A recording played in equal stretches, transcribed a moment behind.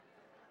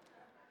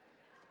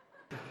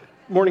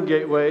Morning,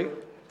 Gateway.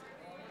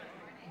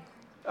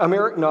 I'm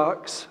Eric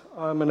Knox.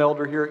 I'm an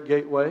elder here at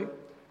Gateway.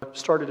 I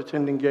started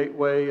attending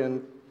Gateway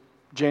in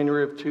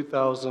January of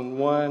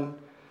 2001,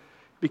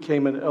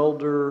 became an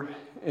elder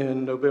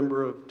in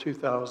November of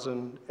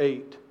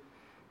 2008.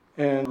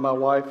 And my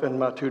wife and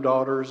my two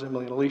daughters,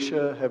 Emily and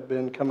Alicia, have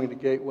been coming to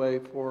Gateway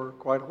for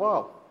quite a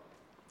while.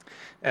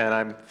 And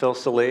I'm Phil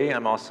Salee.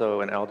 I'm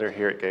also an elder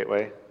here at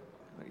Gateway.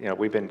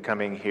 We've been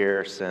coming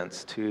here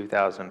since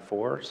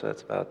 2004, so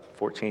that's about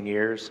 14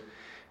 years.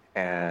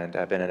 And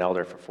I've been an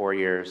elder for 4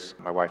 years.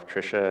 My wife,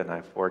 Tricia, and I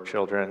have 4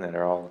 children that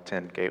are all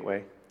attend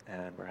Gateway,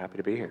 and we're happy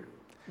to be here.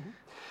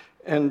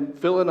 And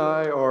Phil and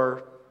I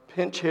are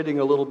pinch hitting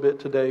a little bit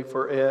today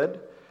for Ed,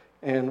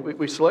 and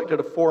we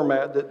selected a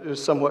format that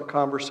is somewhat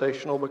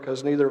conversational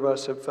because neither of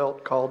us have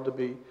felt called to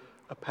be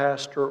a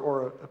pastor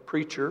or a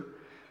preacher,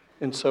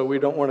 and so we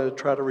don't want to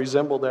try to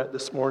resemble that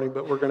this morning,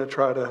 but we're going to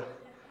try to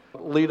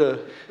lead a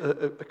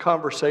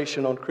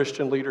conversation on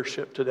Christian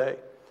leadership today.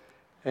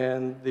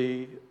 And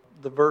the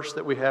verse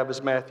that we have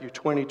is Matthew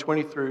 20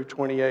 through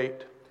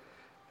 28.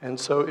 And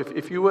so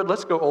if you would,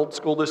 let's go old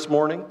school this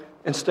morning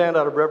and stand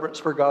out of reverence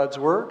for God's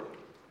word.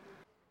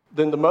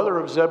 Then the mother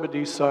of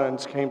Zebedee's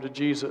sons came to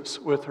Jesus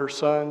with her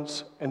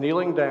sons and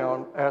kneeling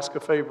down, asked a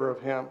favor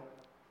of him.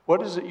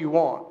 "What is it you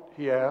want?"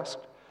 he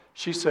asked.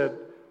 She said,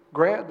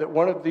 "Grant that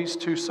one of these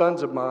 2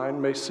 sons of mine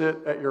may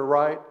sit at your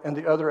right and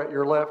the other at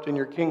your left in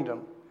your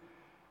kingdom."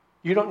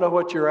 "You don't know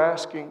what you're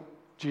asking,"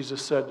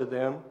 Jesus said to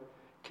them.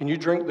 "Can you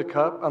drink the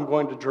cup I'm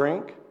going to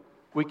drink?"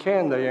 "We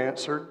can," they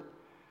answered.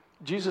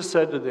 Jesus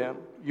said to them,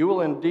 "You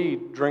will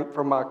indeed drink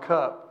from my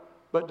cup,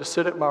 but to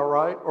sit at my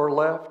right or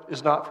left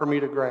is not for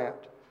me to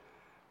grant.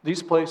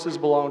 These places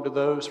belong to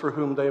those for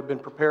whom they have been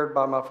prepared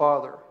by my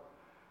Father."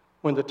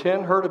 When the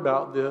 10 heard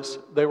about this,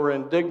 they were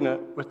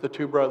indignant with the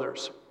 2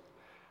 brothers.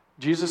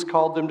 Jesus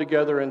called them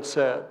together and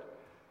said,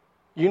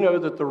 "You know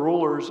that the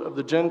rulers of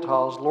the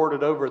Gentiles lord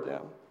it over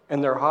them,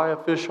 and their high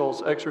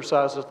officials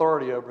exercise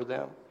authority over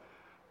them.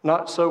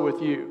 Not so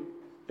with you.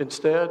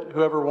 Instead,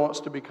 whoever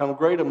wants to become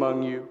great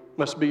among you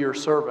must be your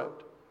servant,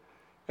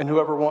 and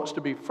whoever wants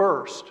to be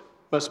first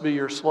must be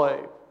your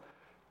slave,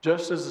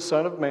 just as the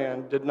Son of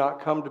Man did not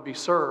come to be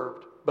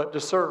served, but to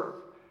serve,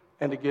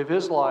 and to give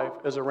his life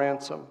as a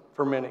ransom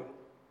for many."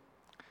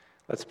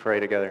 Let's pray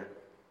together.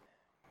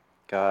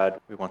 God,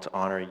 we want to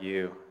honor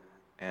you,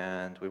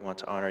 and we want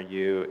to honor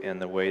you in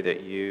the way that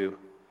you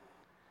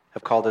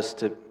have called us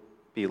to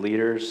be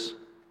leaders.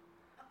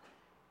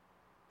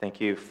 Thank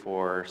you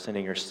for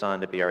sending your Son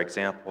to be our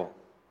example.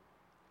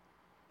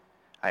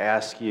 I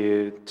ask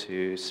you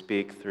to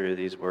speak through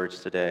these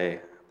words today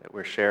that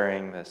we're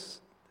sharing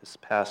this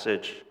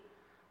passage.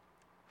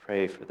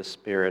 Pray for the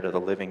Spirit of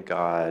the living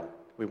God.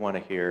 We want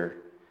to hear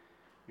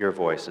your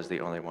voice as the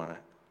only one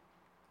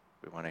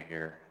we want to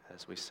hear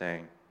as we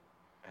sing.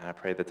 And I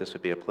pray that this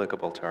would be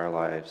applicable to our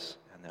lives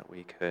and that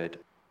we could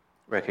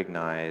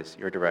recognize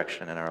your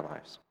direction in our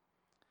lives.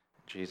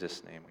 In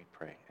Jesus' name we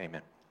pray.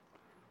 Amen.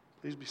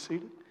 Please be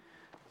seated.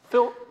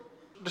 Phil,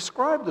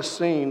 describe the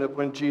scene of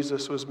when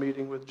Jesus was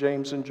meeting with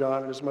James and John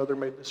and his mother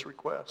made this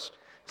request.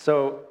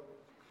 So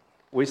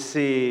we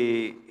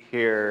see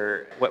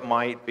here what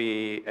might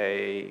be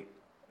a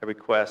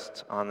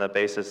request on the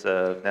basis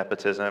of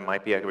nepotism. It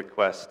might be a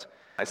request.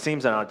 It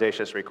seems an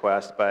audacious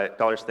request, but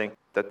scholars think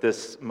that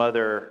this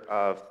mother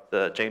of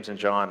the James and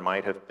John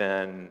might have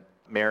been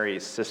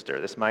Mary's sister.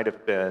 This might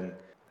have been,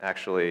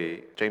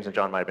 actually, James and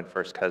John might have been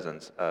first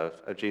cousins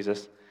of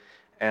Jesus.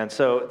 And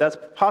so that's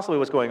possibly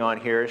what's going on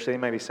here. So they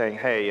might be saying,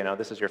 hey,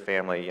 this is your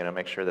family,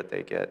 make sure that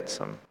they get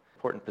some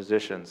important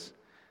positions.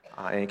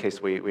 In any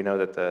case, we know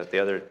that the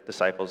other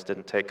disciples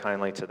didn't take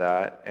kindly to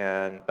that.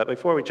 But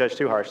before we judge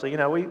too harshly,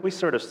 we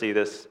sort of see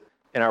this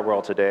in our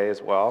world today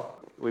as well.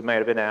 We might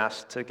have been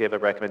asked to give a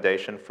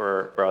recommendation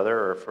for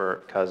brother or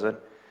for cousin.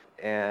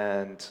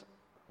 And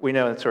we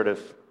know it's sort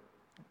of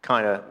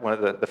kind of one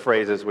of the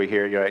phrases we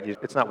hear,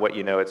 it's not what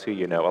you know, it's who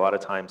you know. A lot of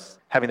times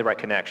having the right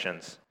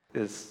connections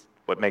is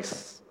what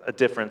makes a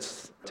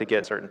difference to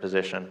get a certain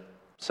position.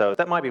 So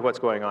that might be what's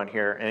going on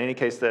here. In any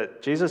case,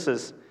 that Jesus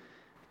is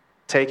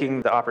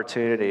taking the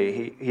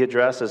opportunity, he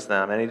addresses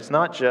them, and it's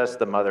not just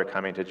the mother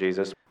coming to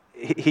Jesus.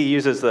 He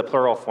uses the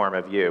plural form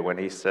of you when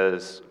he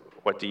says,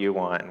 "What do you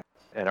want?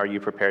 And are you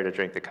prepared to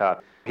drink the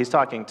cup?" He's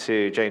talking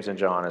to James and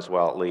John as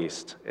well, at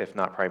least, if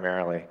not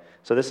primarily.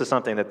 So this is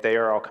something that they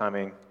are all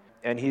coming,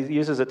 and he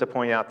uses it to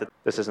point out that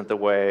this isn't the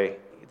way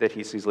that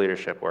he sees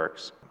leadership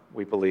works.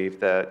 We believe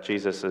that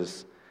Jesus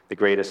is the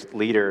greatest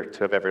leader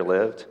to have ever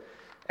lived,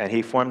 and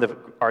he formed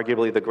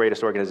arguably the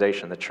greatest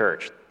organization, the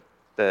church,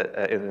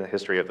 in the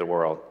history of the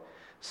world.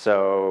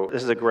 So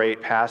this is a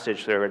great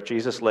passage there where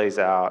Jesus lays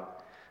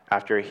out,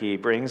 after he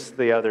brings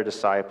the other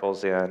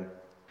disciples in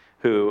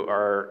who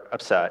are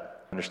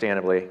upset,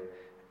 understandably,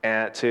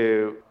 and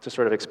to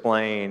sort of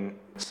explain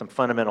some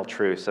fundamental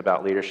truths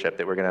about leadership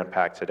that we're going to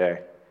unpack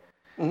today.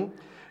 Mm-hmm.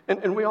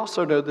 And we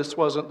also know this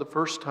wasn't the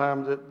first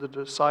time that the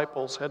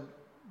disciples had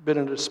been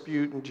in a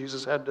dispute and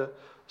Jesus had to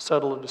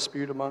settle a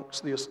dispute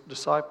amongst the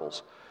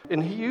disciples.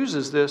 And he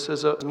uses this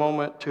as a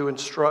moment to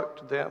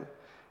instruct them.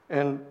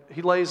 And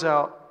he lays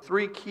out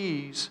 3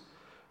 keys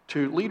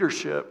to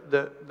leadership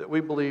that we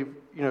believe,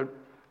 not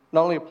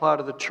only apply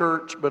to the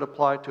church, but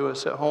apply to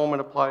us at home and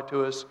apply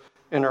to us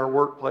in our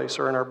workplace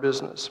or in our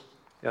business.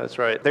 Yeah, that's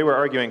right. They were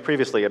arguing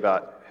previously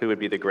about who would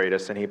be the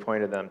greatest, and he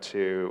pointed them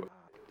to,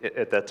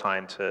 at that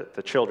time, to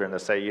the children to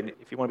say,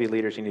 if you want to be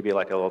leaders, you need to be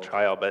like a little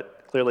child.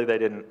 But clearly they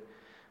didn't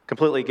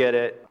completely get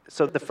it.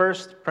 So the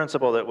first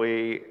principle that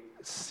we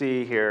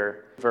see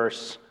here,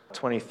 verse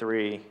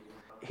 23,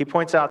 he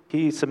points out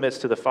he submits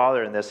to the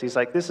Father in this. He's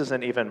like, this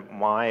isn't even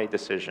my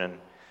decision.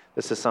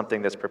 This is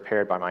something that's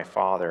prepared by my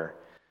Father.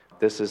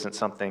 This isn't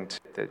something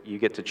that you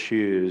get to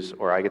choose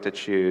or I get to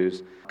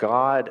choose.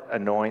 God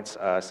anoints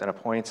us and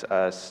appoints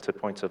us to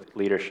points of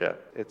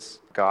leadership. It's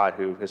God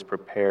who has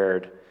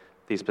prepared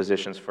these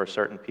positions for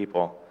certain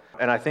people.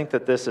 And I think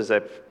that this is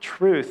a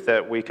truth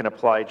that we can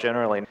apply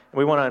generally.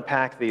 We want to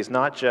unpack these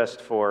not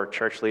just for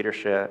church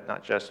leadership,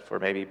 not just for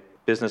maybe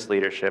business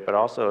leadership, but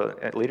also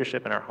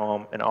leadership in our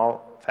home and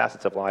all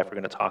facets of life we're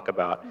going to talk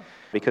about.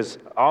 Because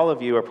all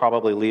of you are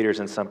probably leaders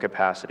in some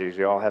capacities.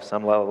 You all have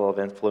some level of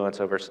influence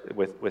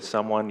with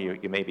someone. You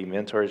may be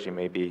mentors. You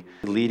may be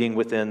leading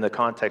within the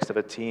context of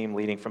a team,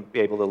 be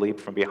able to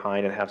lead from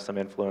behind and have some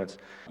influence.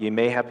 You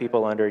may have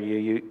people under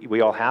you.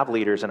 We all have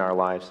leaders in our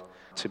lives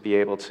to be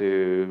able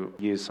to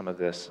use some of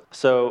this.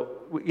 So,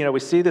 we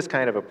see this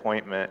kind of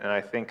appointment, and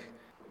I think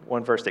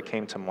one verse that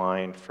came to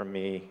mind for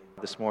me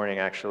this morning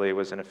actually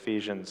was in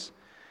Ephesians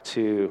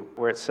 2,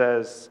 where it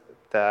says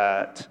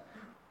that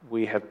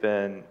we have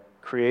been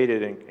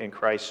created in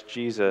Christ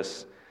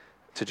Jesus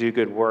to do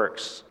good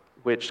works,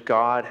 which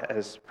God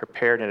has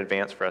prepared in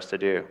advance for us to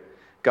do.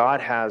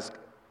 God has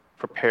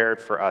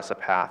prepared for us a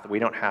path. We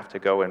don't have to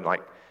go and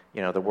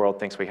the world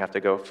thinks we have to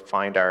go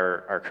find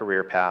our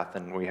career path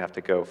and we have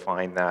to go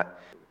find that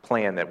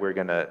plan that we're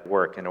going to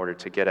work in order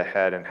to get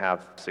ahead and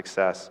have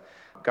success.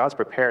 God's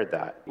prepared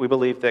that. We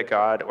believe that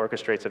God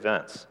orchestrates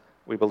events.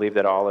 We believe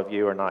that all of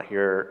you are not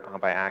here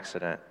by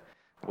accident.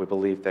 We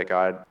believe that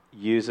God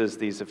uses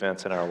these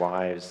events in our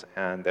lives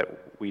and that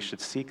we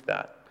should seek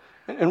that.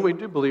 And we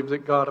do believe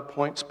that God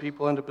appoints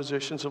people into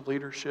positions of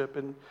leadership.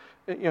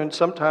 And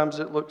sometimes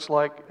it looks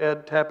like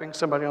Ed tapping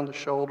somebody on the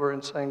shoulder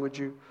and saying, would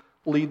you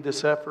lead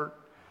this effort?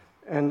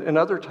 And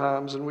other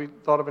times, and we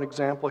thought of an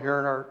example here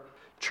in our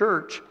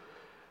church,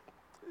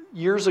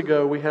 years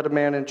ago we had a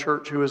man in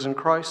church who was in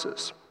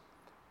crisis.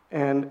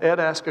 And Ed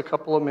asked a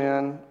couple of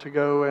men to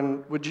go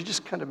and would you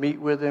just kind of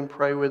meet with him,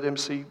 pray with him,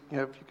 see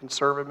if you can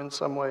serve him in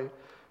some way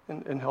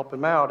and help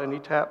him out. And he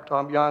tapped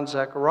Jan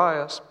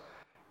Zacharias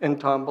and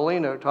Tom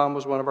Bellino. Tom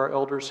was one of our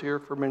elders here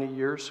for many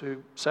years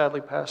who sadly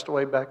passed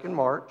away back in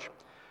March.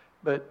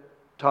 But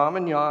Tom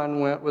and Jan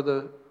went with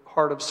a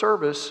heart of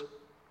service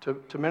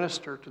to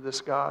minister to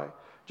this guy,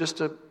 just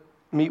to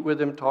meet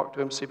with him, talk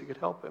to him, see if he could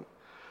help him.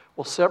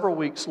 Well, several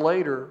weeks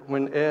later,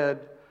 when Ed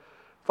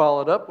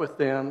followed up with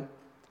them,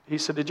 he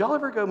said, did y'all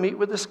ever go meet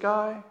with this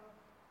guy?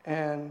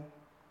 And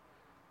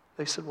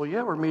they said, well,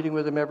 yeah, we're meeting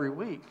with him every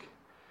week.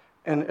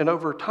 And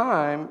over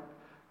time,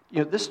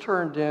 this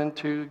turned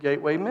into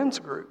Gateway Men's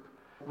Group,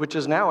 which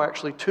is now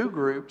actually 2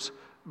 groups,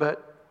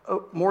 but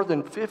more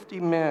than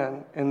 50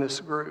 men in this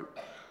group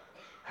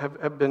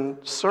have been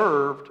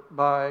served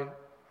by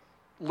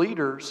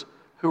leaders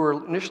who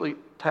were initially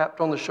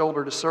tapped on the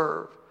shoulder to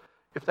serve.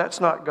 If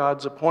that's not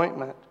God's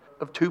appointment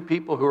of 2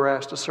 people who are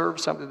asked to serve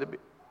something that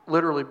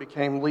literally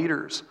became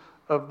leaders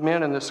of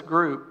men in this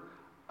group,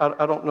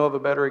 I don't know of a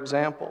better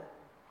example.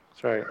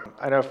 That's right.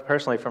 I know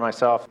personally for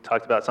myself,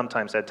 talked about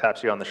sometimes Ed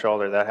taps you on the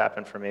shoulder. That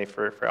happened for me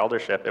for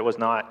eldership. It was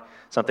not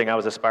something I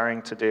was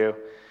aspiring to do.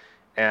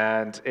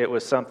 And it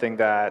was something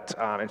that,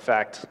 in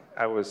fact,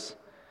 I was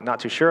not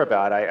too sure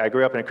about. I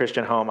grew up in a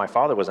Christian home. My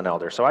father was an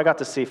elder. So I got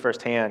to see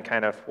firsthand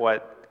kind of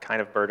what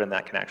kind of burden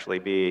that can actually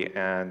be.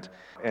 And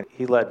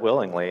he led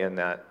willingly in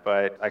that.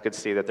 But I could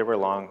see that there were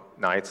long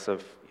nights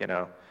of,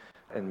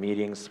 and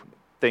meetings,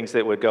 things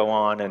that would go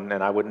on, and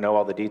I wouldn't know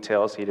all the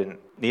details. He didn't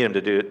need him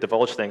to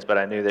divulge things, but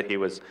I knew that he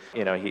was,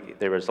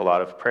 there was a lot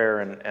of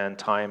prayer and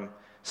time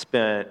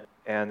spent,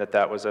 and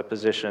that was a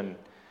position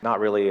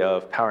not really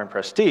of power and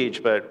prestige,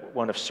 but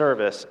one of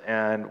service,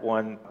 and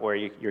one where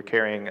you're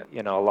carrying,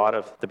 a lot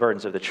of the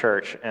burdens of the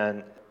church.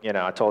 And,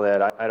 I told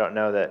Ed, I don't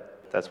know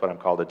that that's what I'm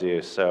called to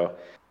do. So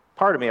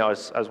part of me, I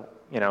was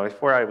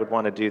before I would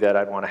want to do that,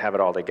 I'd want to have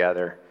it all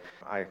together.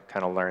 I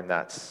kind of learned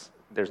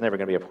there's never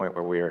going to be a point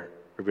where we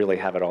really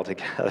have it all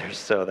together.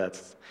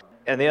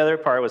 And the other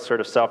part was sort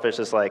of selfish.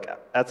 It's like,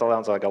 that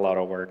sounds like a lot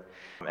of work,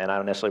 and I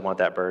don't necessarily want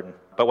that burden.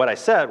 But what I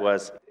said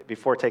was,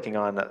 before taking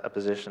on a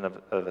position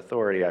of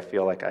authority, I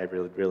feel like I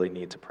really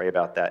need to pray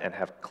about that and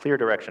have clear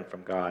direction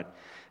from God.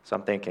 So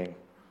I'm thinking,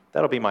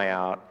 that'll be my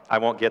out. I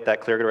won't get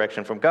that clear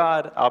direction from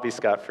God. I'll be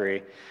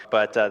scot-free.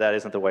 But that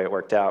isn't the way it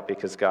worked out,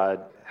 because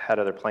God had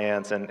other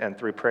plans, and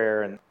through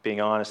prayer and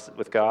being honest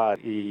with God,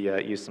 He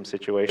used some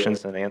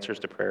situations and answers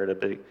to prayer to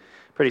be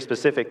pretty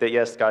specific that,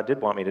 yes, God did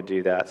want me to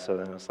do that. So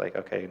then it was like,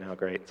 okay, now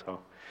great.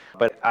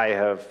 But I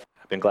have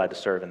been glad to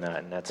serve in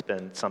that, and that's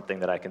been something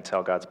that I can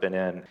tell God's been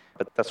in.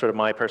 But that's sort of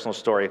my personal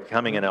story,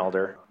 becoming an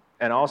elder.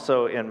 And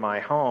also in my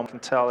home, I can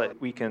tell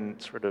that we can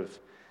sort of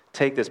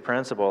take this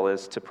principle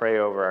is to pray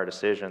over our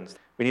decisions.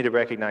 We need to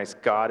recognize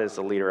God as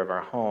the leader of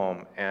our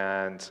home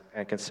and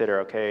consider,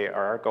 okay,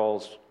 are our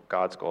goals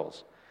God's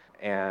goals?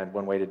 And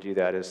one way to do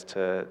that is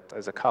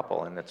as a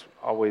couple, and it's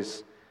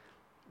always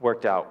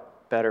worked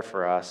out better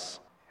for us.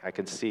 I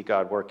can see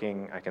God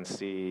working. I can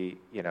see,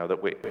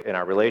 that in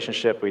our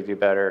relationship, we do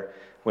better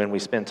when we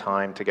spend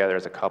time together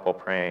as a couple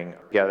praying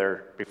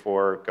together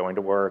before going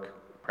to work,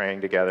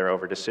 praying together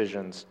over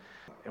decisions.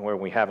 And where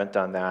we haven't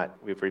done that,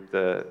 we've reaped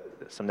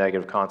some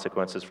negative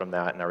consequences from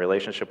that in our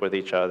relationship with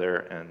each other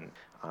and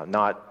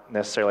not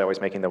necessarily always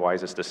making the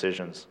wisest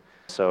decisions.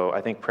 So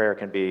I think prayer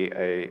can be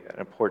an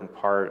important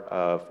part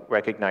of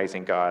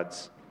recognizing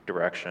God's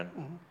direction.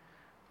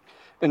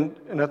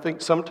 Mm-hmm. And I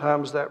think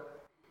sometimes that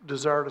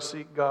desire to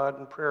seek God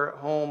in prayer at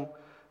home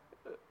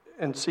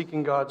and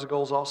seeking God's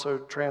goals also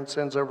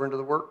transcends over into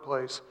the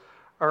workplace.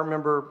 I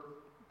remember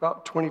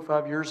about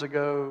 25 years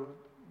ago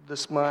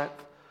this month,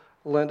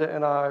 Linda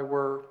and I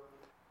were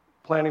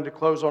planning to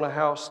close on a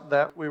house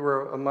that we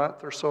were a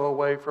month or so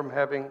away from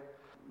having,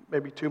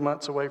 maybe 2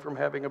 months away from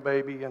having a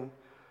baby and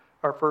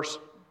our first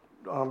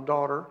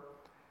daughter.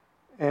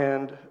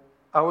 And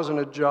I was in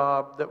a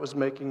job that was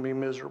making me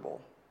miserable.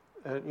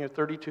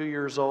 32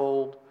 years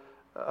old,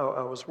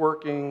 I was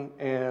working,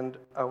 and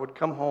I would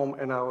come home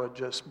and I would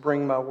just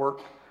bring my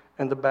work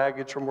and the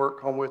baggage from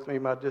work home with me,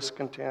 my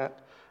discontent,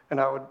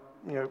 and I would,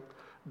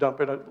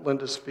 dump it at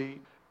Linda's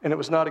feet. And it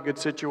was not a good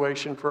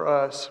situation for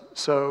us.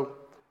 So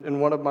in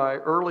one of my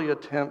early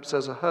attempts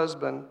as a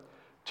husband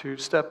to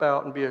step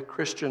out and be a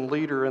Christian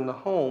leader in the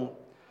home,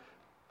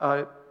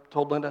 I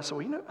told Linda, I said,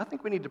 I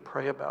think we need to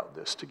pray about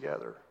this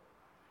together.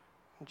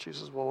 And she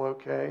says, well,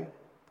 okay.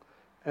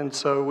 And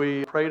so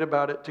we prayed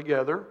about it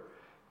together.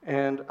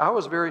 And I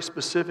was very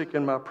specific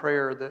in my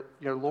prayer that,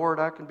 Lord,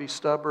 I can be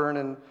stubborn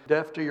and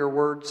deaf to your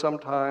word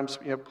sometimes.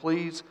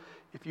 Please,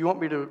 if you want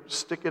me to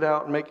stick it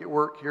out and make it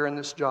work here in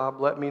this job,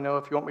 let me know.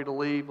 If you want me to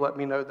leave, let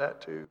me know that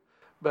too.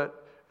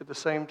 But at the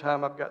same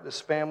time, I've got this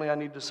family I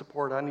need to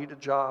support. I need a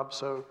job.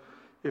 So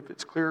if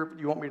it's clear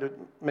you want me to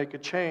make a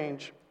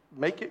change,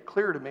 make it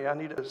clear to me. I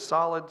need a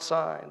solid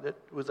sign that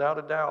without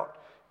a doubt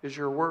is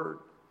your word.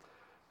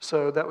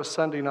 So that was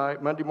Sunday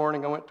night. Monday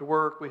morning, I went to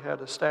work. We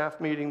had a staff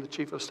meeting. The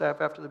chief of staff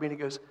after the meeting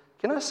goes,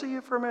 can I see you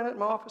for a minute in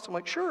my office? I'm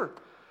like, sure.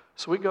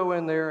 So we go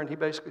in there, and he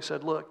basically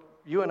said, look,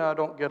 you and I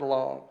don't get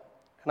along,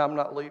 and I'm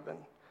not leaving.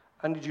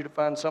 I need you to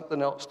find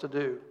something else to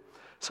do.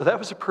 So that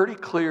was a pretty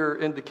clear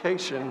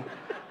indication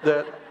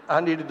that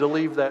I needed to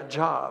leave that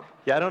job.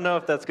 Yeah, I don't know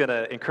if that's going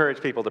to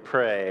encourage people to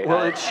pray.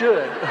 Well, it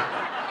should.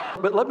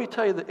 But let me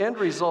tell you the end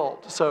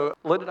result. So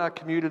Linda and I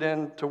commuted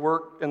in to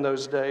work in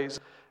those days.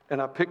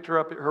 And I picked her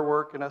up at her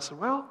work, and I said,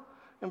 well,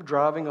 I'm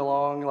driving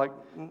along like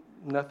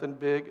nothing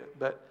big.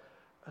 But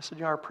I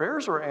said, our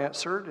prayers were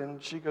answered.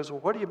 And she goes, well,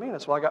 what do you mean? I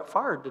said, well, I got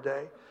fired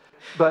today.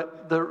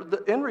 But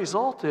the end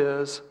result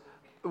is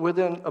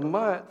within a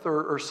month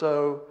or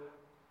so,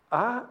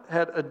 I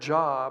had a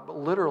job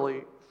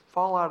literally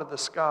fall out of the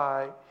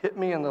sky, hit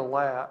me in the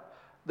lap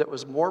that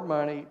was more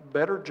money,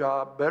 better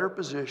job, better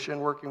position,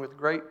 working with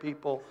great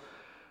people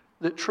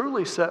that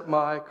truly set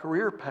my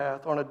career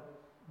path on a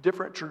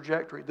different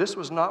trajectory. This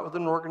was not with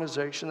an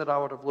organization that I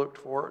would have looked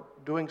for,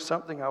 doing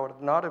something I would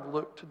have not have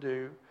looked to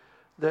do,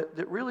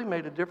 that really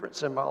made a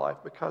difference in my life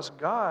because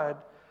God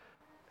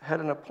had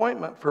an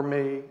appointment for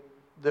me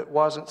that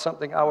wasn't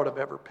something I would have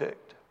ever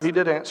picked. He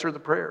did answer the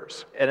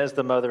prayers. And as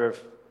the mother of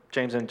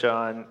James and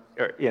John,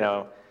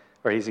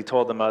 he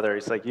told the mother,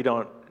 he's like, you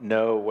don't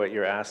know what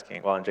you're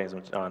asking. Well, and James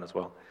and John as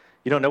well.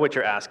 You don't know what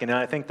you're asking. And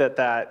I think that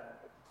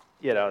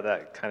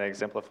kind of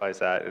exemplifies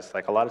that. It's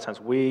like a lot of times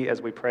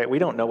as we pray, we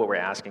don't know what we're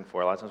asking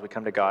for. A lot of times we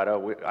come to God,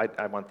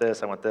 I want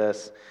this,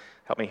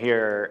 help me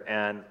here.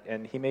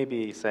 And he may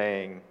be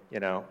saying,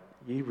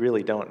 you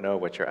really don't know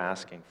what you're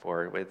asking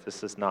for.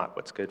 This is not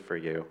what's good for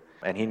you.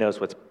 And he knows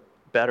what's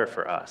better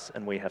for us,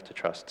 and we have to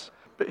trust.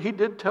 But he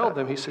did tell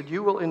them, he said,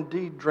 you will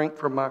indeed drink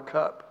from my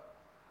cup.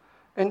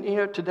 And,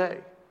 today,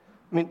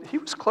 he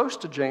was close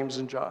to James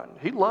and John.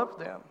 He loved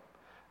them.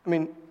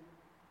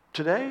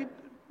 Today,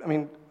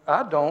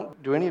 I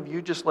don't. Do any of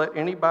you just let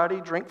anybody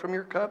drink from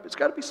your cup? It's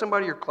got to be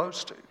somebody you're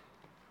close to.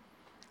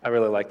 I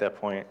really like that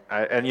point.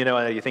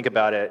 You think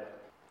about it,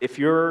 if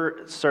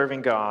you're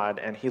serving God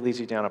and he leads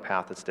you down a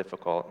path that's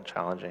difficult and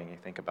challenging, you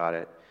think about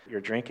it,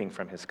 you're drinking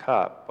from his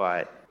cup,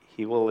 but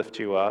he will lift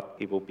you up.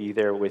 He will be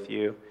there with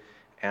you.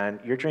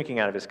 And you're drinking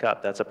out of his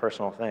cup. That's a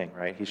personal thing,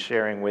 right? He's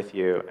sharing with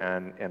you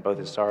and both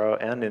in sorrow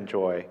and in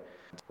joy,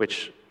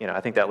 which,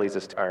 I think that leads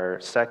us to our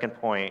second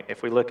point.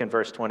 If we look in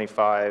verse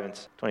 25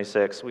 and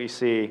 26, we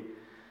see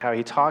how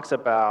he talks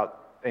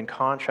about, in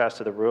contrast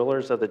to the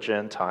rulers of the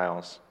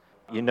Gentiles,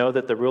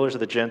 that the rulers of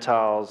the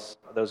Gentiles,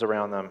 those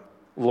around them,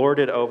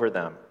 lorded over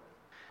them,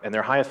 and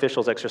their high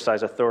officials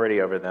exercise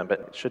authority over them, but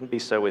it shouldn't be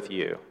so with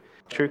you.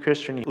 True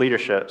Christian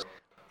leadership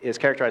is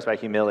characterized by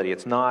humility.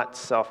 It's not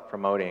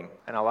self-promoting.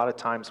 And a lot of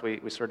times we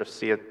sort of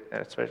see it,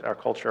 especially our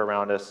culture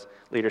around us,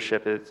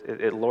 leadership,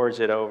 it lords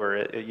it over.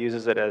 It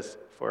uses it as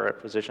for a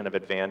position of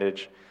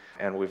advantage.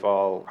 And we've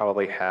all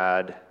probably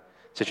had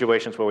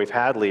situations where we've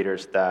had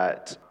leaders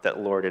that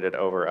lorded it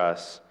over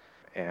us.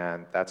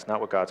 And that's not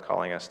what God's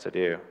calling us to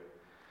do.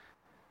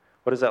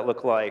 What does that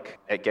look like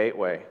at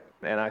Gateway?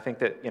 And I think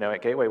that,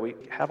 at Gateway, we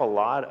have a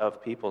lot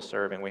of people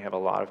serving. We have a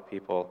lot of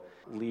people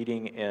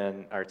leading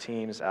in our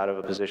teams out of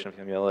a position of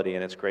humility,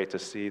 and it's great to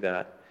see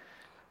that.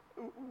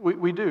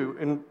 We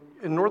do.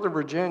 In Northern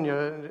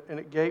Virginia and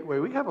at Gateway,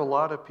 we have a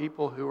lot of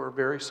people who are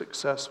very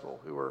successful,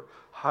 who are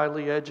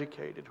highly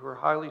educated, who are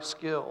highly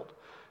skilled,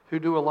 who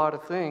do a lot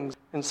of things.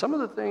 And some of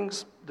the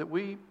things that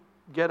we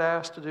get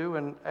asked to do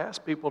and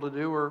ask people to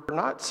do are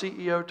not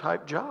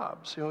CEO-type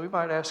jobs. We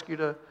might ask you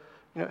to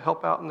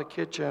help out in the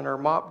kitchen or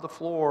mop the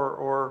floor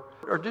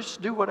or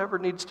just do whatever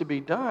needs to be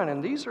done.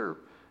 And these are,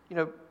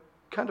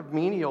 kind of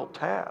menial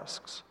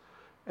tasks.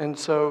 And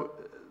so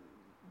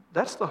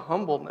that's the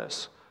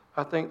humbleness,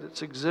 I think,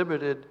 that's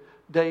exhibited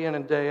day in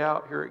and day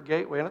out here at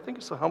Gateway. And I think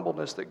it's the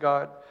humbleness that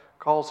God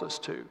calls us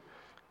to.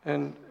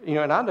 And,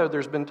 and I know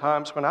there's been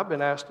times when I've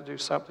been asked to do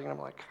something and I'm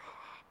like,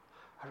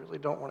 I really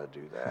don't want to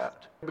do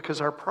that.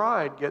 Because our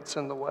pride gets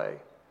in the way.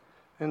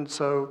 And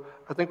so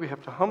I think we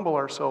have to humble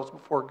ourselves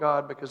before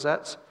God because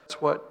that's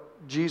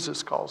what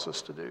Jesus calls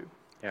us to do.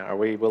 Yeah, are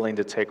we willing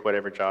to take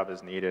whatever job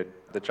is needed,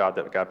 the job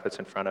that God puts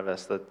in front of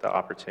us, the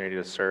opportunity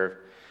to serve?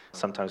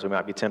 Sometimes we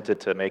might be tempted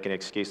to make an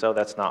excuse, oh,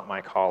 that's not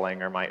my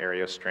calling or my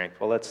area of strength.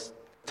 Well, let's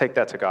take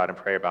that to God and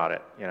pray about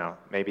it.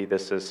 Maybe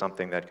this is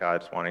something that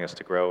God's wanting us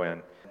to grow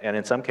in. And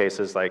in some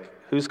cases, like,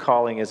 whose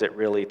calling is it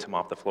really to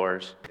mop the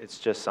floors? It's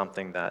just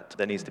something that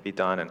needs to be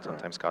done, and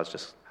sometimes God's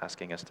just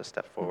asking us to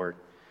step forward.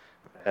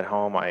 At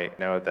home, I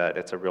know that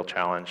it's a real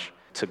challenge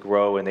to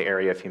grow in the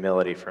area of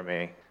humility for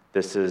me.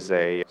 This is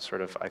a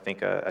sort of, I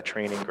think, a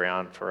training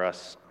ground for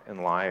us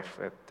in life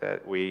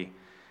that we,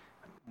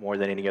 more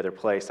than any other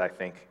place, I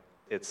think,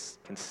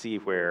 can see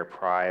where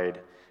pride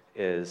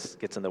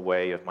gets in the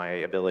way of my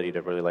ability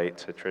to relate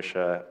to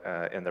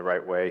Tricia in the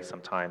right way.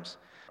 Sometimes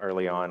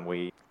early on,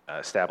 we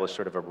established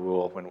sort of a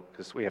rule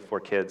because we have 4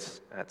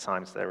 kids. At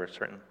times, there were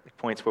certain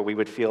points where we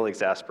would feel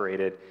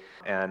exasperated,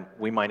 and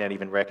we might not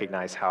even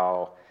recognize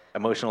how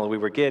emotional we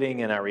were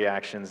getting in our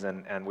reactions,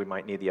 and we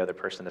might need the other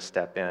person to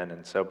step in.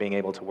 And so being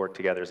able to work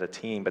together as a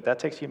team, but that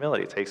takes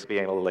humility. It takes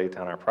being able to lay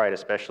down our pride,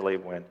 especially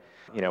when,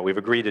 we've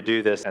agreed to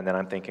do this, and then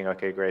I'm thinking,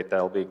 okay, great,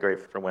 that'll be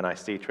great for when I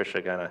see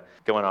Tricia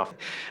going off.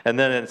 And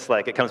then it's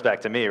like, it comes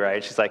back to me,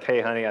 right? She's like,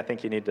 hey, honey, I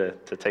think you need to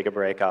take a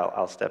break.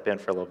 I'll step in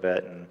for a little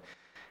bit. And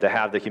to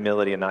have the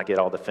humility and not get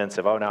all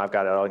defensive, oh, now I've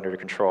got it all under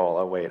control.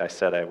 Oh, wait, I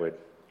said I would,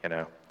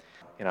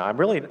 I'm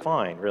really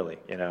fine, really,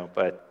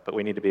 but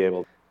we need to be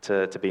able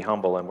to be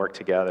humble and work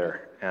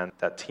together. And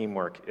that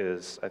teamwork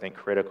is, I think,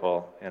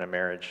 critical in a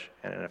marriage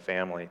and in a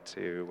family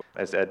to,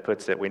 as Ed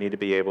puts it, we need to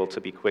be able to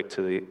be quick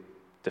to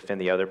defend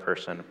the other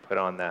person, put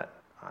on that,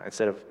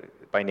 instead of,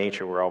 by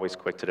nature, we're always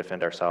quick to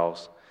defend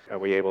ourselves. Are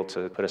we able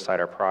to put aside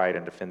our pride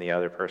and defend the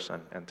other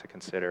person and to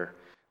consider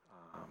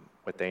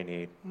what they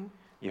need? Mm-hmm.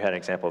 You had an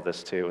example of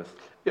this too.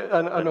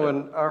 I know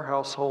in our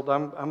household,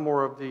 I'm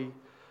more of the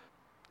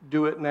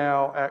do it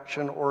now,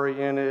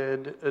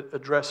 action-oriented,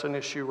 address an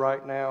issue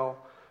right now.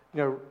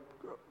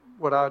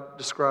 What I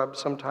describe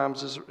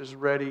sometimes is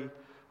ready,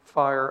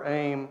 fire,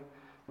 aim.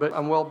 But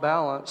I'm well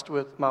balanced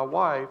with my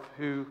wife,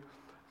 who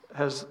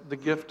has the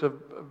gift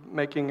of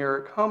making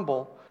Eric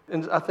humble.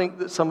 And I think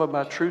that some of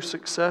my true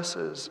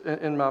successes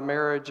in my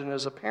marriage and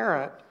as a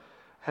parent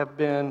have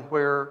been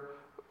where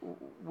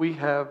we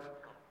have,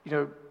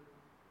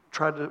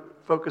 tried to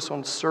focus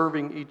on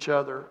serving each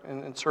other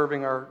and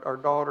serving our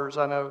daughters.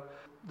 I know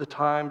the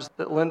times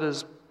that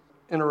Linda's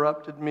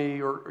interrupted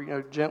me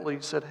or gently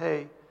said,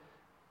 hey,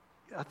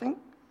 I think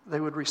they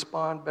would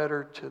respond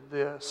better to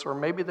this, or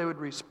maybe they would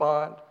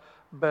respond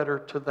better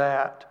to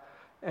that.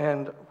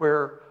 And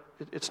where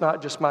it's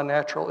not just my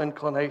natural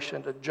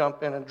inclination to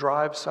jump in and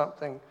drive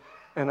something.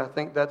 And I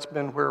think that's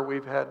been where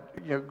we've had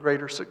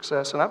greater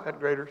success. And I've had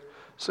greater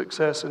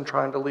success in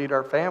trying to lead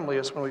our family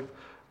is when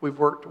we've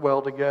worked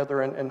well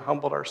together and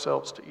humbled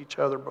ourselves to each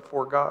other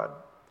before God.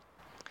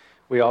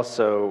 We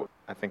also,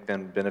 I think,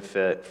 then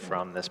benefit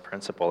from this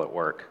principle at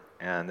work.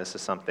 And this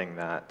is something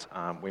that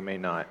we may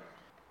not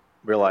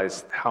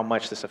realize how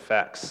much this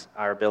affects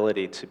our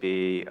ability to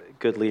be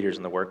good leaders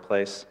in the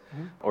workplace,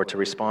 mm-hmm. or to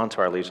respond to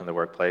our leaders in the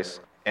workplace.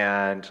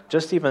 And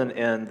just even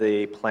in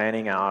the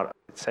planning out,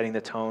 setting the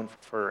tone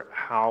for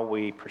how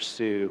we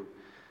pursue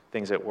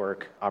things at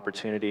work,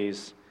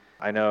 opportunities.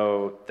 I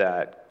know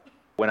that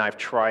when I've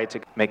tried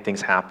to make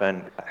things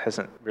happen, it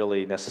hasn't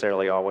really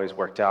necessarily always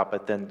worked out,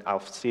 but then I'll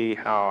see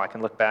how I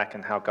can look back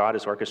and how God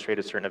has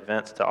orchestrated certain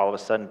events to all of a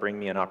sudden bring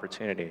me an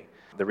opportunity.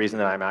 The reason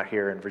that I'm out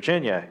here in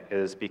Virginia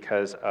is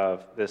because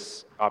of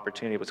this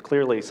opportunity. It was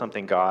clearly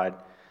something God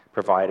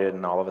provided,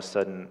 and all of a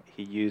sudden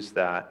He used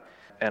that.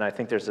 And I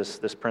think there's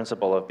this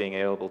principle of being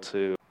able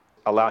to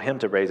allow Him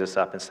to raise us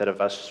up instead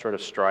of us sort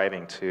of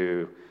striving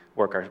to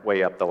work our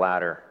way up the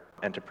ladder.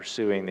 and to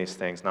pursuing these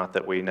things. Not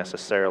that we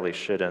necessarily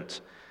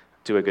shouldn't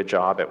do a good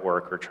job at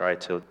work or try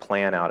to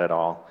plan out it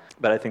all.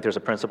 But I think there's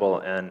a principle,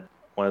 and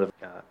one of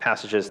the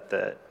passages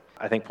that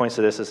I think points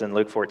to this is in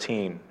Luke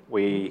 14.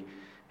 We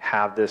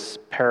have this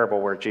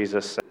parable where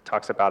Jesus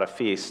talks about a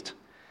feast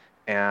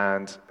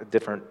and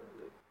different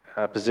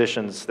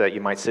positions that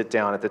you might sit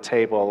down at the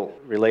table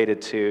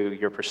related to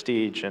your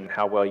prestige and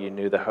how well you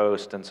knew the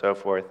host and so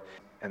forth.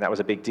 And that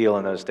was a big deal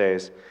in those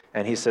days.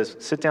 And he says,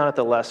 sit down at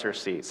the lesser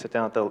seat, sit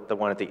down at the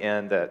one at the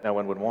end that no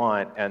one would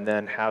want, and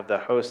then have the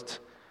host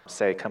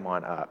say, come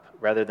on up,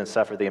 rather than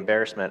suffer the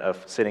embarrassment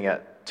of sitting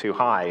at too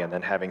high and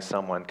then having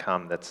someone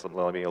come that's a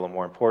little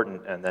more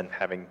important, and then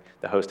having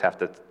the host have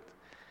to,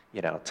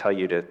 tell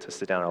you to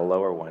sit down at a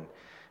lower one.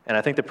 And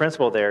I think the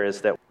principle there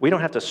is that we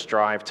don't have to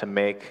strive to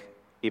make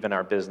even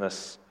our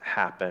business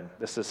happen.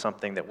 This is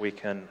something that we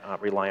can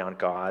rely on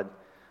God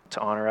to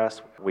honor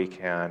us. We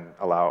can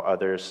allow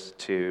others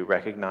to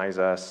recognize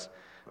us.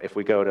 If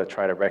we go to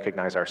try to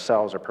recognize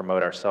ourselves or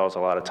promote ourselves, a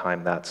lot of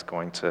time that's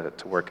going to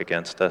work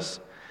against us.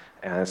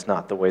 And it's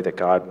not the way that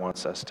God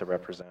wants us to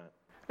represent.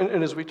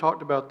 And as we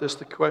talked about this,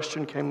 the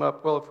question came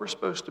up, well, if we're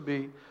supposed to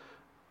be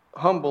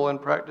humble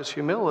and practice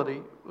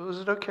humility, is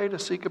it okay to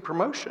seek a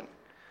promotion?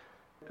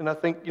 And I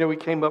think, we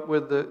came up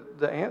with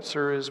the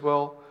answer is,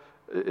 well,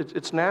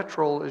 it's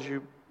natural as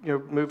you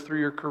move through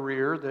your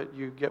career that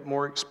you get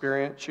more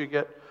experience, you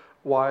get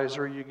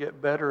wiser, you get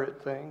better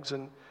at things.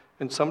 And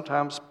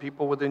sometimes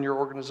people within your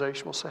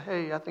organization will say,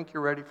 hey, I think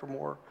you're ready for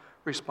more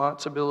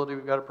responsibility.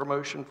 We've got a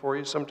promotion for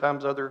you.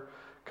 Sometimes other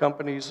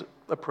companies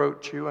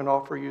approach you and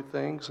offer you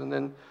things. And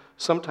then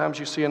sometimes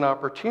you see an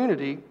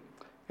opportunity,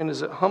 and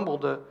is it humble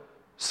to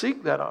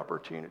seek that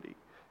opportunity?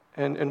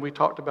 And we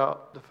talked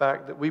about the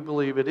fact that we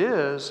believe it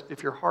is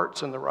if your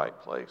heart's in the right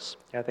place.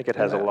 Yeah, I think it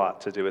has a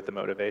lot to do with the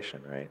motivation,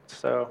 right?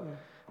 So,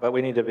 but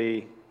we need to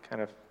be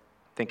kind of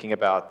thinking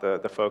about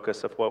the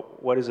focus of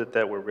what is it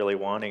that we're really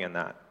wanting in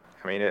that.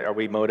 I mean, are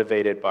we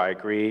motivated by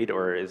greed,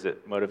 or is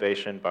it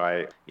motivation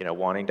by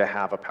wanting to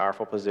have a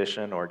powerful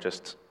position, or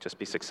just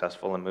be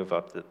successful and move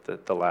up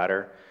the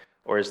ladder?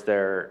 Or is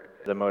there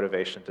the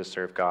motivation to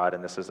serve God,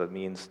 and this is a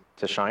means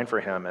to shine for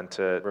Him and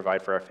to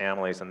provide for our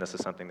families, and this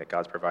is something that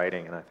God's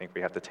providing, and I think we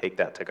have to take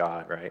that to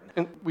God, right?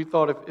 And we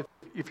thought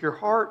if your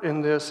heart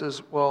in this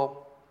is,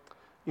 well,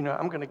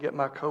 I'm going to get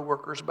my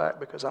coworkers back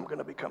because I'm going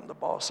to become the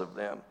boss of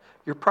them,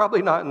 you're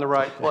probably not in the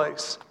right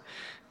place.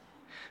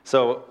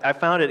 So I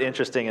found it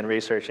interesting in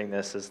researching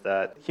this is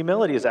that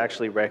humility is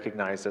actually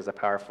recognized as a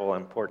powerful,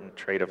 important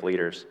trait of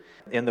leaders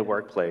in the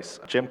workplace.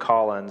 Jim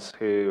Collins,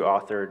 who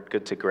authored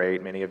Good to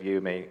Great, many of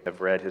you may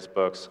have read his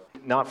books,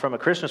 not from a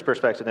Christian's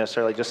perspective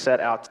necessarily, just set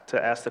out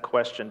to ask the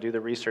question, do the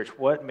research,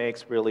 what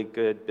makes really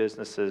good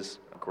businesses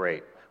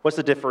great? What's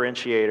the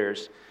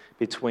differentiators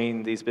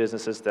between these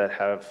businesses that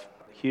have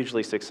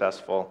hugely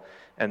successful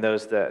and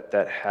those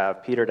that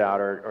have petered out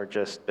or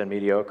just been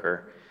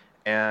mediocre?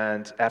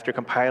 And after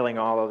compiling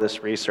all of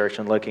this research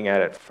and looking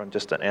at it from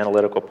just an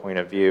analytical point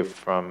of view,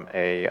 from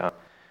a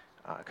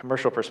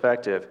commercial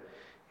perspective,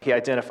 he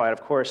identified,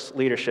 of course,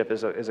 leadership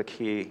is a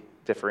key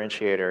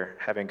differentiator,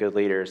 having good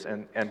leaders,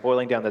 and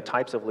boiling down the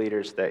types of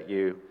leaders that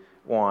you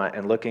want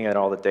and looking at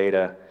all the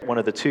data. One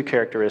of the two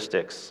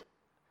characteristics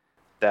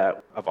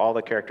that, of all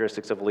the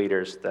characteristics of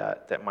leaders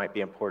that might be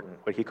important,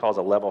 what he calls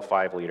a level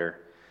 5 leader,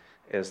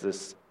 is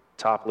this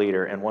top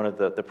leader, and one of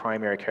the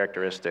primary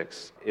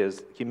characteristics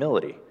is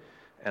humility.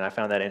 And I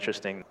found that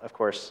interesting. Of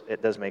course,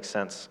 it does make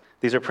sense.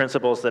 These are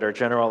principles that are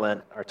general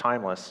and are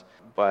timeless,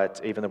 but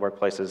even the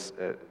workplace is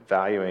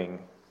valuing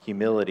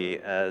humility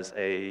as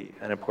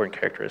an important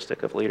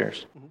characteristic of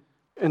leaders.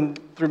 And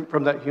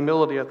from that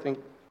humility, I think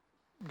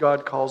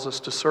God calls us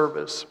to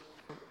service.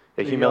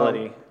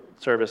 Humility,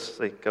 service,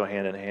 they go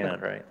hand in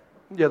hand, right?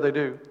 Yeah, they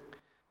do.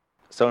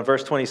 So in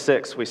verse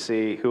 26, we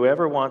see,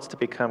 whoever wants to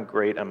become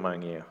great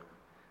among you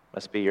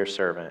must be your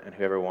servant, and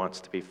whoever wants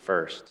to be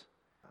first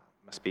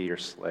must be your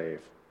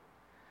slave.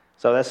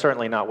 So that's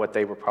certainly not what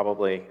they were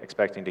probably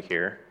expecting to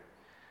hear.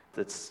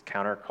 It's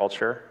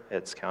counterculture,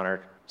 it's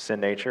counter sin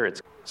nature,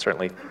 it's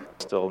certainly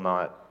still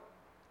not,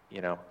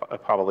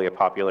 probably a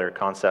popular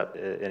concept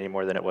any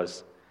more than it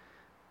was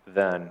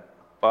then.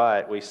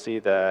 But we see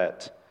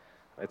that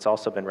it's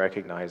also been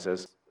recognized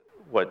as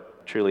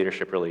what true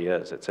leadership really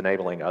is. It's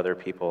enabling other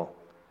people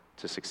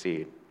to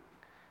succeed.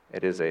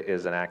 It is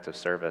an act of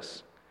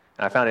service.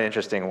 And I found it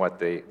interesting what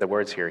the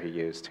words here he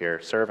used here.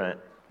 Servant,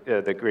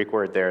 the Greek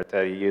word there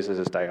that he uses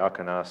is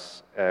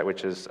diakonos,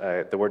 which is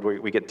the word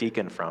we get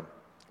deacon from.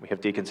 We have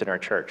deacons in our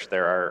church.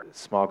 There are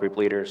small group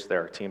leaders,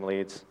 there are team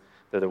leads.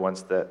 They're the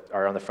ones that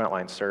are on the front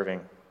line serving.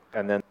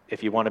 And then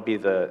if you want to be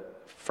the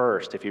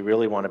first, if you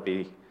really want to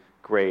be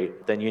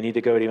great, then you need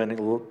to go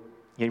to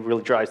he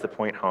really drives the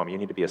point home. You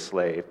need to be a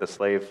slave.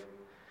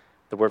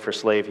 The word for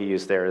slave he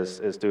used there is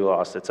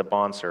doulos. It's a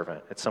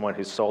bondservant. It's someone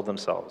who's sold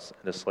themselves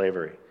into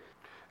slavery.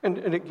 And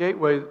at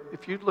Gateway,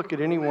 if you look at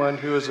anyone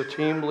who is a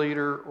team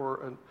leader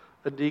or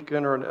a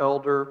deacon or an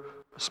elder,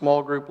 a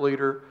small group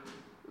leader,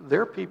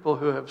 they're people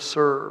who have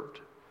served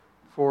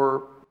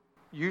for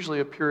usually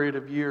a period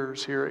of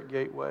years here at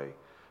Gateway.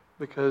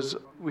 because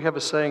we have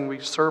a saying, we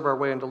serve our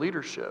way into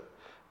leadership.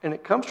 And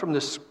it comes from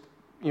this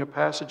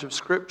passage of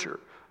Scripture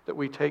that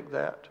we take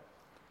that.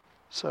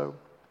 So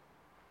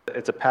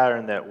it's a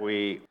pattern that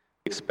we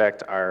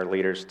expect our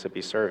leaders to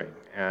be serving.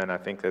 And I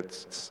think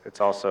it's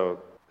also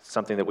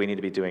something that we need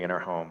to be doing in our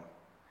home.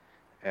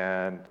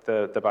 And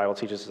the Bible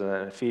teaches in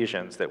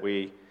Ephesians that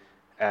we,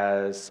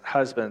 as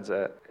husbands,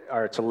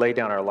 are to lay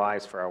down our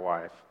lives for our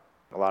wife.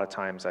 A lot of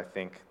times I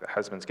think the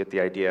husbands get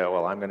the idea,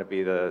 well, I'm going to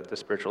be the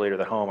spiritual leader of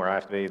the home, or I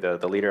have to be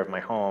the leader of my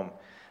home.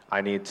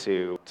 I need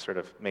to sort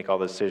of make all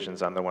the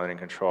decisions. I'm the one in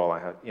control.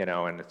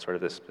 And it's sort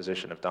of this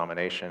position of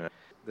domination.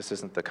 This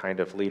isn't the kind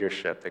of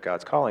leadership that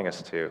God's calling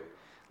us to.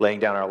 Laying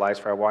down our lives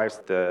for our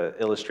wives, the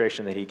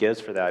illustration that he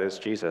gives for that is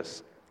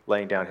Jesus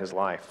laying down his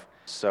life.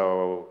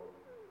 So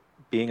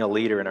being a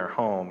leader in our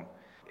home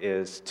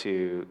is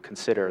to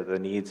consider the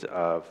needs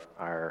of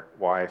our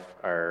wife,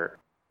 our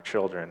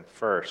children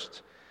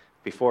first,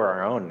 before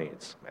our own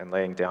needs, and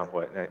laying down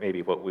what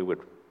we would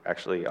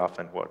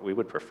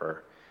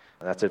prefer.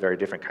 And that's a very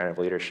different kind of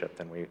leadership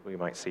than we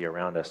might see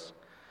around us.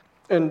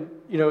 And,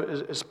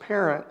 as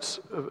parents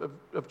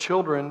of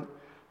children,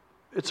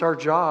 it's our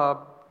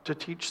job to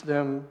teach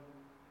them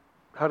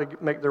how to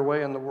make their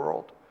way in the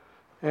world.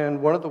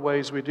 And one of the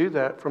ways we do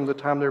that from the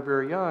time they're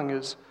very young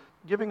is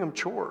giving them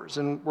chores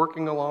and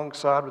working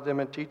alongside with them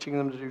and teaching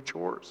them to do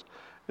chores.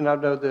 And I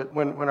know that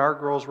when our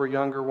girls were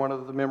younger, one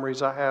of the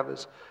memories I have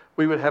is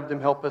we would have them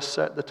help us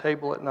set the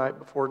table at night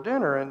before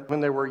dinner. And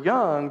when they were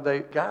young, they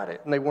got it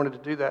and they wanted to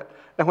do that.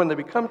 And when they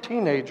become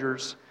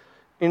teenagers,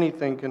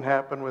 anything can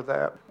happen with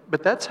that.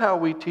 But that's how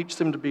we teach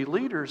them to be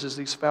leaders, is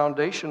these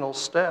foundational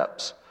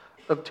steps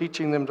of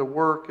teaching them to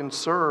work and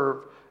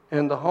serve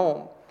in the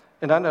home.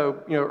 And I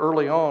know,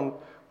 early on,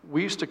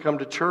 we used to come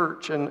to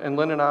church, and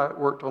Lynn and I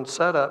worked on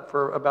setup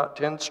for about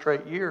 10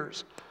 straight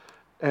years.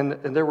 And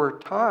there were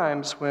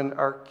times when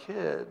our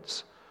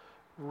kids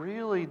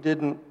really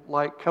didn't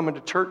like coming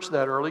to church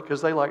that early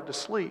because they liked to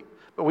sleep.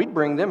 But we'd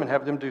bring them and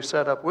have them do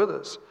setup with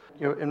us.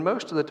 And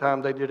most of the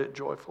time they did it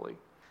joyfully.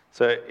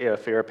 So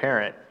if you're a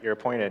parent, you're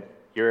appointed,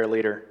 you're a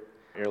leader.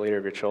 You're a leader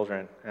of your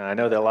children. And I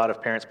know that a lot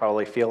of parents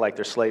probably feel like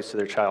they're slaves to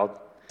their child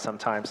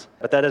sometimes.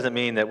 But that doesn't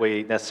mean that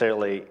we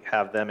necessarily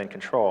have them in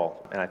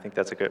control. And I think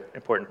that's a good,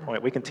 important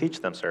point. We can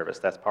teach them service.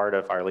 That's part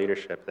of our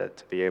leadership, that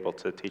to be able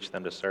to teach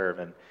them to serve.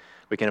 And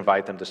we can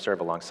invite them to serve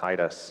alongside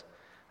us.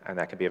 And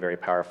that can be a very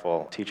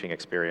powerful teaching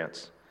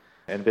experience.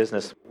 In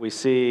business, we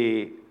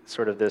see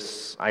sort of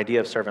this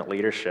idea of servant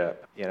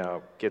leadership,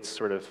 gets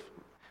sort of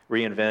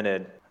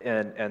reinvented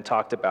and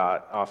talked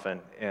about often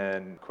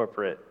in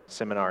corporate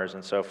seminars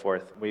and so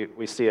forth.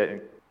 We see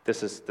it.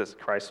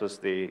 Christ was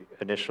the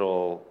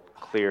initial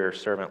clear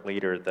servant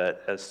leader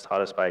that has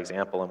taught us by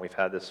example, and we've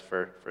had this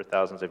for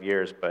thousands of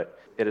years, but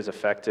it is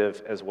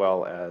effective as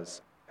well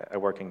as a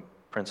working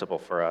principle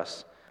for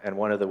us. And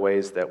one of the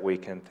ways that we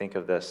can think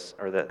of this,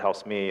 or that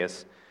helps me,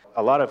 is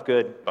a lot of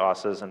good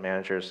bosses and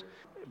managers,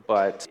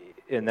 but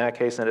in that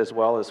case, and as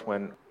well as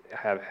when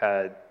have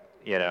had,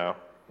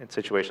 in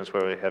situations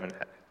where we haven't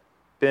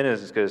been in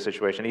as good a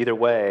situation, either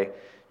way,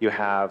 you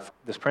have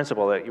this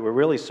principle that you were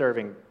really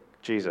serving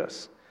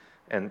Jesus.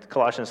 And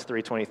Colossians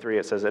 3:23,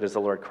 it says it is the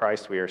Lord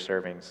Christ we are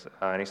serving.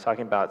 And he's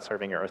talking about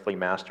serving your earthly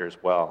master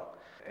as well.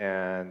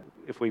 And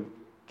if we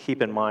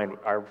keep in mind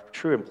our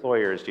true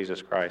employer is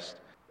Jesus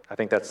Christ, I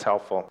think that's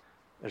helpful.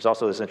 There's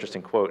also this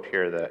interesting quote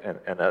here that,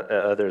 and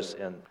others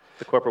in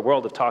the corporate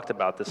world have talked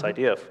about this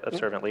idea of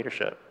servant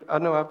leadership. I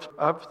know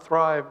I've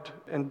thrived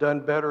and done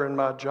better in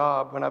my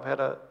job when I've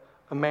had a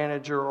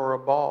manager or a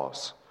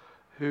boss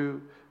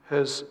who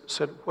has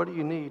said, what do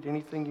you need?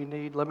 Anything you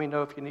need? Let me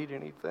know if you need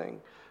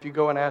anything. If you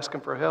go and ask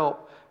them for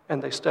help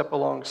and they step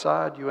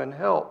alongside you and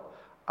help,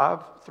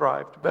 I've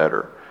thrived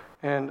better.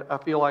 And I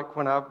feel like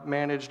when I've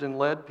managed and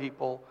led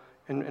people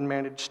and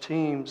managed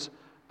teams,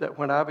 that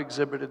when I've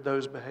exhibited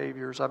those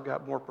behaviors, I've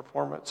got more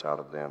performance out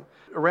of them.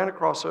 I ran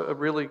across a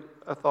really,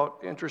 I thought,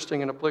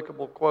 interesting and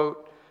applicable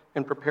quote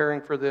in preparing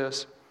for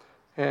this.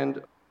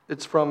 And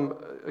it's from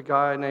a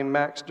guy named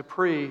Max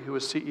Dupree, who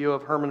was CEO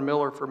of Herman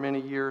Miller for many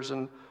years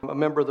and a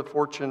member of the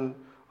Fortune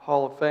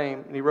Hall of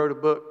Fame. And he wrote a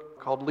book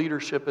called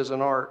Leadership as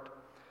an Art.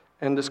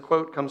 And this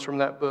quote comes from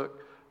that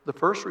book. The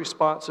first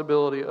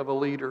responsibility of a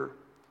leader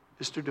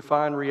is to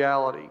define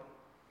reality.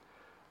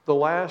 The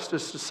last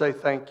is to say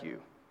thank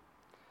you.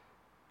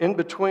 In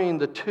between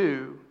the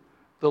two,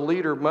 the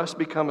leader must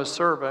become a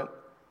servant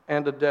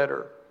and a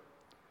debtor.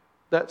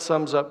 That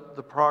sums up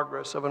the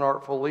progress of an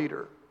artful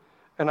leader.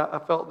 And I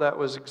felt that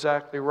was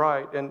exactly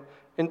right.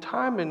 And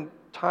time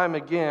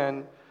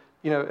again,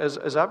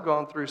 as I've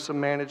gone through some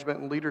management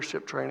and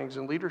leadership trainings,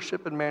 and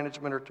leadership and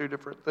management are two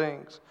different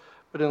things.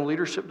 But in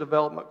leadership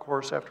development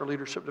course after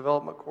leadership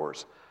development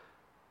course,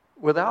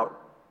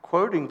 without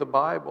quoting the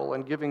Bible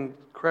and giving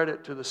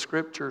credit to the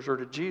scriptures or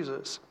to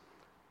Jesus,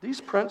 these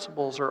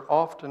principles are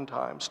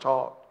oftentimes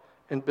taught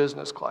in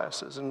business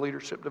classes and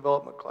leadership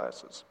development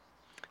classes.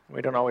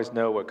 We don't always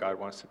know what God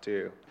wants to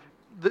do.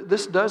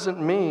 This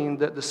doesn't mean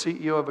that the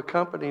CEO of a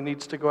company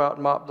needs to go out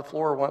and mop the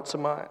floor once a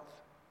month.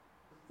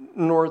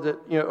 nor that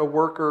a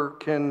worker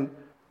can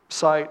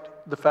cite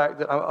the fact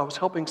that I was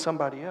helping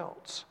somebody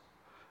else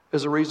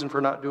as a reason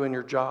for not doing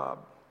your job.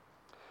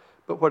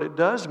 But what it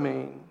does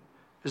mean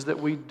is that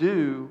we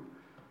do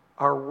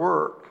our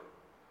work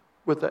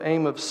with the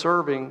aim of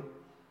serving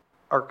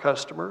our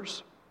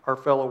customers, our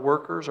fellow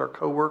workers, our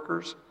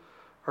co-workers,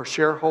 our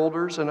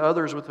shareholders, and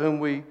others with whom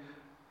we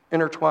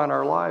intertwine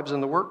our lives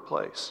in the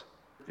workplace.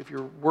 If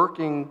you're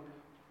working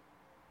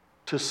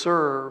to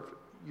serve,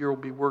 you'll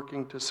be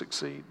working to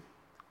succeed.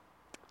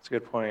 That's a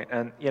good point.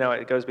 And,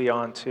 it goes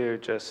beyond to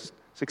just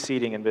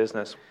succeeding in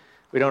business.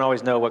 We don't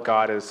always know what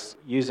God is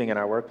using in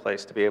our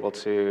workplace to be able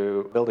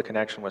to build a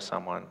connection with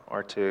someone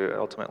or to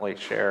ultimately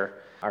share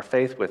our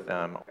faith with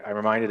them. I'm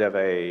reminded of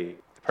a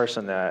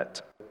person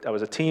that I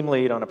was a team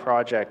lead on a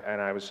project, and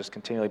I was just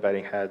continually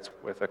butting heads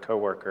with a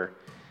coworker.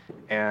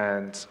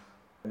 And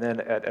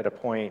then at a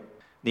point,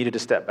 needed to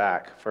step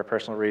back for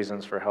personal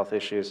reasons, for health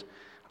issues.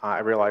 I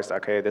realized,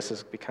 okay, this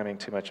is becoming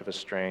too much of a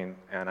strain,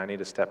 and I need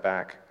to step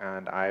back.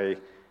 And I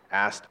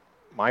asked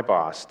my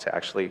boss to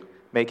actually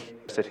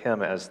make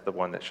him as the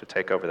one that should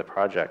take over the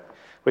project,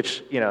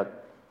 which,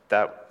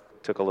 that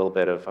took a little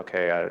bit of,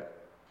 okay,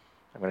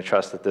 I'm going to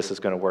trust that this is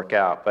going to work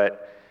out.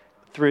 But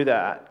through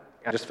that,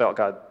 I just felt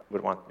God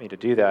would want me to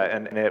do that.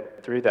 And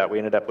through that, we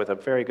ended up with a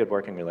very good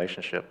working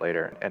relationship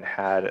later and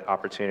had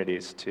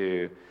opportunities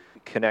to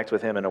connect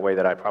with him in a way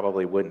that I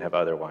probably wouldn't have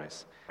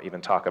otherwise,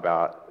 even talk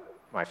about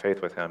my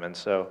faith with him. And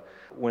so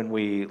when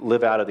we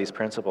live out of these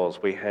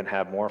principles, we can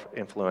have more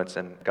influence,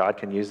 and God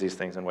can use these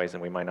things in ways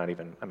that we might not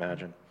even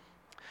imagine.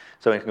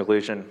 So in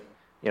conclusion,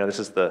 this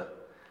is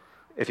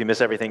if you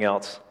miss everything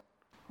else,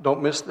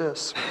 don't miss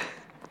this.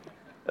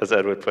 As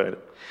Ed would put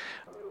it.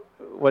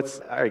 What's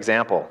our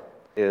example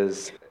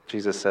is,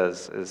 Jesus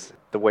says, is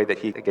the way that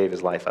he gave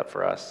his life up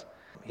for us.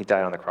 He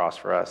died on the cross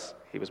for us.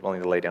 He was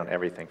willing to lay down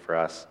everything for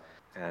us.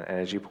 And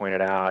as you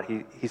pointed out,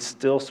 he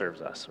still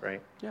serves us,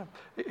 right? Yeah.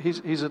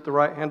 He's at the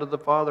right hand of the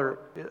Father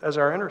as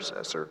our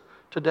intercessor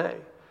today.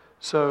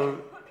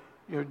 So,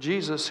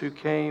 Jesus, who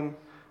came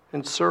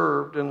and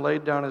served and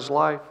laid down his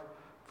life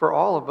for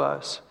all of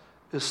us,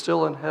 is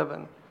still in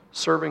heaven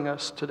serving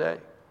us today.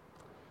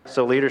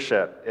 So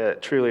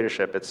leadership, true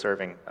leadership, it's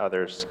serving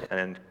others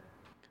and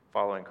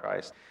following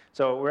Christ.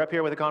 So we're up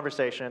here with a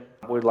conversation.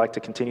 We'd like to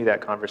continue that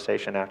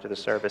conversation after the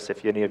service.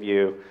 If any of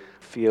you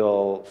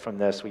feel from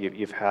this,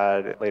 you've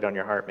had laid on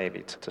your heart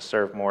maybe to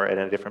serve more in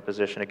a different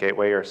position at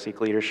Gateway or seek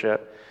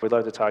leadership, we'd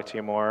love to talk to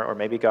you more. Or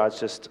maybe God's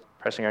just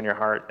pressing on your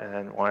heart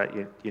and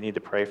you need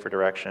to pray for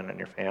direction in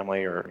your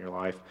family or in your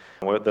life.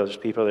 And those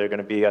people that are going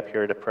to be up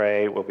here to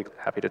pray, we'll be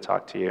happy to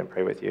talk to you and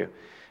pray with you.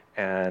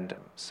 And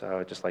so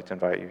I'd just like to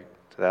invite you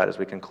to that as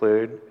we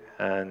conclude.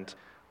 And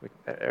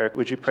Eric,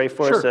 would you pray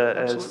for us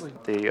as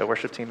the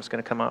worship team is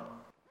going to come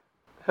up?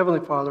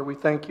 Heavenly Father, we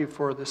thank you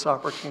for this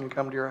opportunity to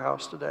come to your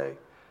house today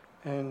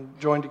and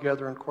join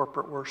together in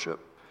corporate worship.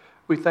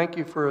 We thank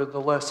you for the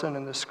lesson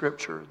in the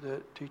scripture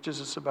that teaches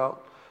us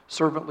about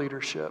servant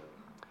leadership.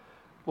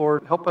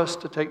 Lord, help us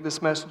to take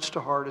this message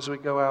to heart as we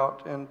go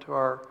out into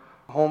our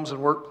homes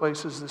and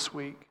workplaces this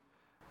week,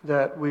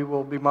 that we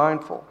will be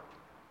mindful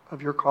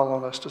of your call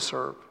on us to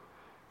serve.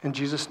 In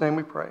Jesus' name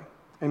we pray.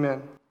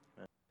 Amen.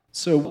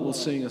 So we'll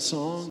sing a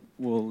song.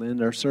 We'll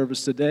end our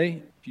service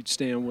today. If you'd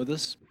stand with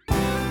us.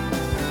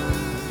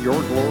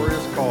 Your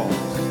glorious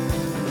cause.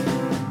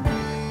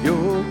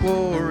 Your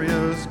glorious